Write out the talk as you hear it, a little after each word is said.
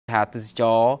ថាទេសច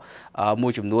រមួ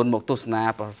យចំនួនមកទស្សនា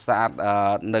ប្រាសាទ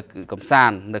នៅកំសា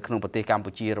ន្តនៅក្នុងប្រទេសកម្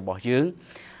ពុជារបស់យើង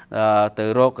ទៅ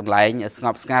រកកន្លែងស្ង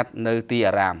ប់ស្ងាត់នៅទី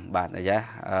អារាមបាទអញ្ចឹង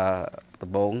ដំ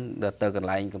បូងទៅកន្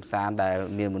លែងកំសាន្តដែល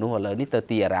មានមនុស្សឥឡូវនេះទៅ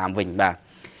ទីអារាមវិញបាទ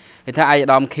គេថាឯកឧ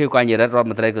ត្តមខៀវកញ្ញរិទ្ធរដ្ឋ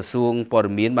មន្ត្រីក្រសួងព័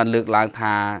ត៌មានបានលើកឡើង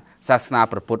ថាសាសនា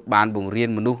ព្រះពុទ្ធបានបង្រៀន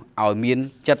មនុស្សឲ្យមាន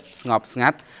ចិត្តស្ងប់ស្ងា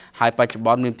ត់ហើយបច្ចុប្ប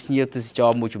ន្នមានភ្ញៀវទេសច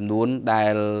រមួយចំនួនដែ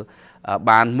ល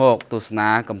បានមកទស្សនា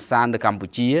កំសាន្តនៅកម្ពុ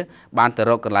ជាបានទៅ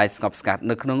រកកន្លែងស្ងប់ស្ងាត់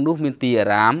នៅក្នុងនោះមានទីអា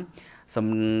រាម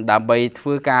ដើម្បីធ្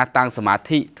វើការតាំងសមា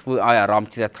ធិធ្វើឲ្យអារម្ម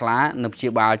ណ៍ជ្រះថ្លានិងព្យា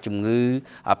បាលជំងឺ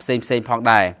ផ្សេងផង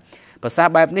ដែរភាសា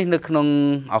បែបនេះនៅក្នុង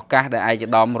ឱកាសដែលឯកឧ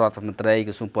ត្តមរដ្ឋមន្ត្រី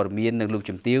ក្រសួងព័ត៌មាននិងលោក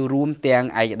ជំទាវរួមទាំង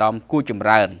ឯកឧត្តមគូចម្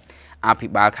រើនអភិ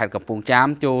បាលខេត្តកំពង់ចាម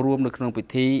ចូលរួមនៅក្នុងពិ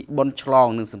ធីបុណ្យឆ្លង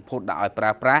និងសម្ពោធដាក់ឲ្យប្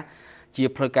រើប្រាស់ជា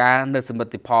ផ្លូវការនៅសមិទ្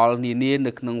ធផលនានា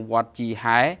នៅក្នុងវត្តជី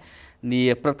ហែនា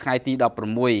ព្រឹកថ្ងៃទី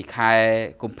16ខែ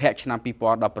កុម្ភៈឆ្នាំ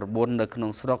2019នៅក្នុ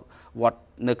ងស្រុកវត្ត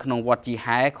នៅក្នុងវត្តជី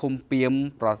ហែឃុំពីម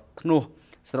ប្រធ្នោះ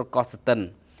ស្រុកកោះស្ទឹង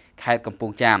ខេត្តកំព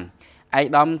ង់ចាមឯកឧ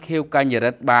ត្តមខៀវកញ្ញ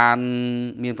រិទ្ធបាន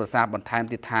មានប្រសាសន៍បន្ថែម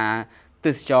ទៀតថា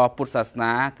ទេសចរពុទ្ធសាស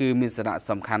នាគឺមានសារៈ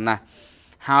សំខាន់ណាស់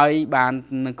ហើយបាន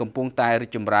នឹងកំពុងតែរី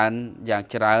កចម្រើនយ៉ាង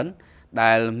ច្រើន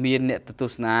ដែលមានអ្នកទ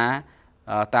ស្សនា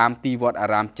តាមទីវត្តអា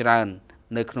រាមច្រើន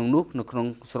នៅក្នុងនោះនៅក្នុង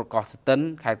ស្រុកកោះស្ទឹង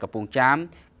ខេត្តកំពង់ចាម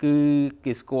គឺ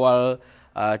គេស្គាល់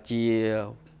ជា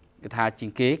គេថាជា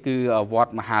ងគេគឺវត្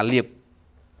តមហាលៀប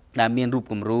ដែលមានរូប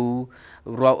គំរូ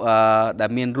ដែ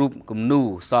លមានរូបគំនូរ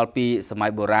សល់ពីសម័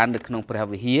យបុរាណនៅក្នុងព្រះ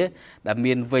វិហារដែល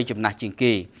មានវ័យចំណាស់ជាង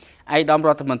គេឯកឧត្តមរ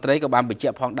ដ្ឋមន្ត្រីក៏បានបញ្ជា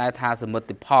ក់ផងដែរថាសមិទ្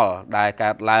ធផលដែលកើ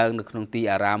តឡើងនៅក្នុងទី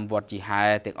អារាមវត្តជីហែ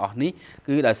ទាំងអស់នេះ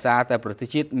គឺដោយសារតែប្រទេស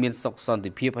ជាតិមានសុខសន្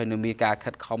តិភាពហើយនៅមានការ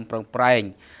ខិតខំប្រឹងប្រែង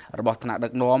របស់ថ្នាក់ដឹ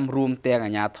កនាំរួមទាំង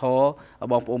អាជ្ញាធរ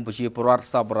បងប្អូនប្រជាពលរដ្ឋ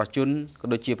សប្បុរសជនក៏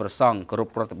ដូចជាប្រសង់គោរព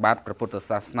ប្រតិបត្តិព្រះពុទ្ធ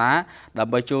សាសនាដើ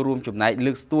ម្បីចូលរួមចំណែក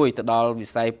លើកស្ទួយទៅដល់វិ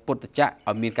ស័យពុទ្ធចក្រ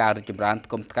ឲ្យមានការរីកចម្រើន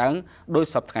ថ្កុំថ្កើងដោយ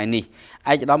សពថ្ងៃនេះ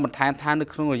ឯកឧត្តមបន្ថែមថានៅ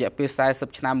ក្នុងរយៈពេល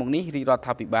40ឆ្នាំមកនេះរាជរដ្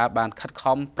ឋាភិបាលបានខិត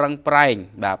ខំប្រឹងប្រែង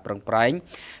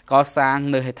កសាង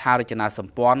នៅហេដ្ឋារចនាស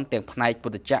ម្ព័ន្ធទាំងផ្នែកពុ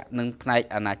ទ្ធចក្រនិងផ្នែក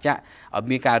អាណាចក្រឲ្យ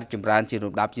មានការរីកចម្រើនជា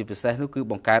លំដាប់ជាពិសេសនោះគឺ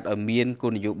បង្កើតឲ្យមានគោ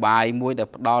លនយោបាយមួយដែល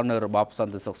ផ្ដល់នៅរបបស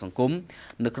ន្តិសុខសង្គម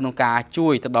នៅក្នុងការជួ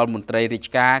យទៅដល់មន្ត្រីរាជ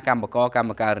ការកម្មករកម្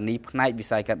មការិនីផ្នែកវិ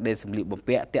ស័យកាត់ដេរសម្លៀកបំ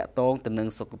ពាក់តាក់ទងទៅនឹង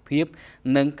សុខភាព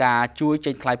និងការជួយ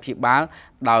ចេញថ្លៃព្យាបាល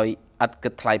ដោយឥតគិ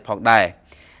តថ្លៃផងដែរ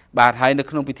បាទហើយនៅ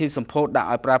ក្នុងពិធីសម្ពោធដាក់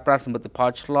ឲ្យប្រើប្រាស់សមិទ្ធផល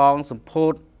ឆ្លងសម្ពោ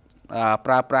ធ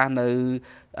ប្រើប្រាស់នៅ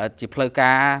ជាផ្លូវ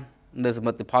ការនៅស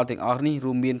មិទ្ធផលទាំងអស់នេះ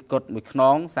រួមមានកុដិមួយខ្ន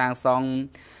ងសាងសង់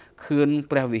ខឿន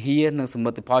ព្រះវិហារនិងសមិ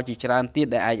ទ្ធផលជាច្រើនទៀត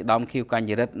ដែលឯកឧត្តមខៀវកញ្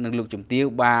ញរិទ្ធនិងលោកជំទាវ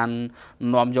បាន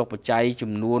នាំយកបច្ច័យ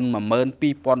ចំនួន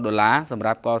$12,000សម្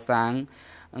រាប់កសាង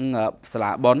សា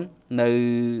លាបុណ្យនៅ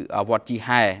វត្តជី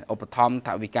ហែឧបត្ថម្ភថ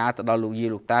វិកាទៅដល់លោកយាយ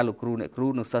លោកតាលោកគ្រូអ្នកគ្រូ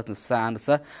និងសិស្សនិស្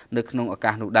សិតនៅក្នុងឱ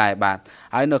កាសនោះដែរបាទ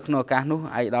ហើយនៅក្នុងឱកាសនោះឯ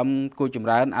កឧត្តមគូចម្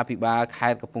រើនអភិបាលខេ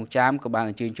ត្តកំពង់ចាមក៏បាន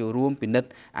អញ្ជើញចូលរួមពិនិត្យ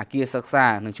អគារសិក្សា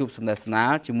និងជួបសំណេះសំណា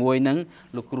លជាមួយនឹង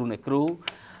លោកគ្រូអ្នកគ្រូ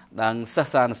និងសិ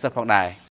ស្សនិស្សិតផងដែរ